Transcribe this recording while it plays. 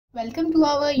Welcome to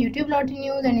our YouTube lottery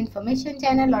news and information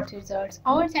channel Lottery Results.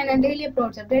 Our channel daily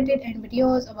uploads updated and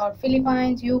videos about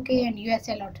Philippines, UK and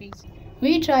USA lotteries.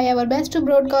 We try our best to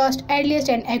broadcast earliest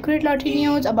and accurate lottery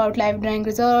news about live drawing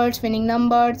results, winning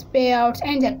numbers, payouts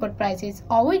and jackpot prices.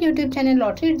 Our YouTube channel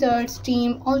Lottery Results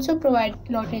team also provide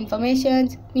lottery information,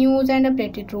 news and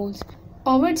updated rules.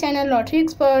 Our channel Lottery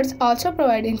Experts also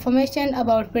provide information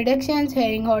about predictions,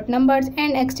 hearing hot numbers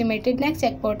and estimated next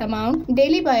jackpot amount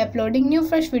daily by uploading new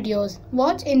fresh videos.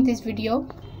 Watch in this video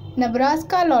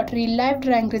Nebraska Lottery live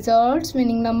drawing results,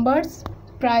 winning numbers,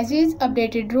 prizes,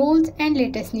 updated rules and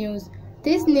latest news.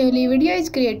 This newly video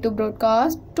is created to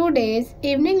broadcast today's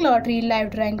evening lottery live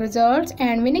drawing results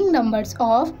and winning numbers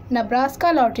of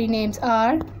Nebraska lottery names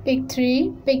are Pick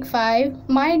 3, Pick 5,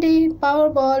 MyDay,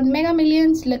 Powerball, Mega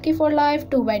Millions, Lucky for Life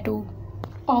 2x2.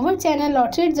 Our channel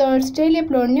Lottery Results daily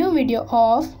upload new video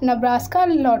of Nebraska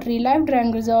lottery live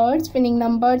drawing results, winning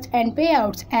numbers and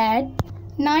payouts at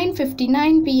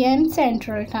 9:59 p.m.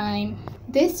 Central Time.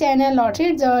 This channel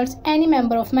Lottery Results, any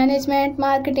member of management,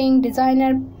 marketing,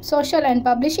 designer, social and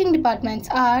publishing departments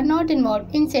are not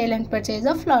involved in sale and purchase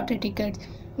of lottery tickets.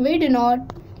 We do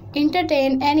not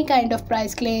entertain any kind of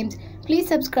price claims. Please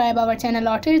subscribe our channel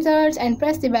Lottery Results and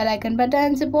press the bell icon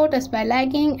button. Support us by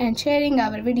liking and sharing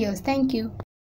our videos. Thank you.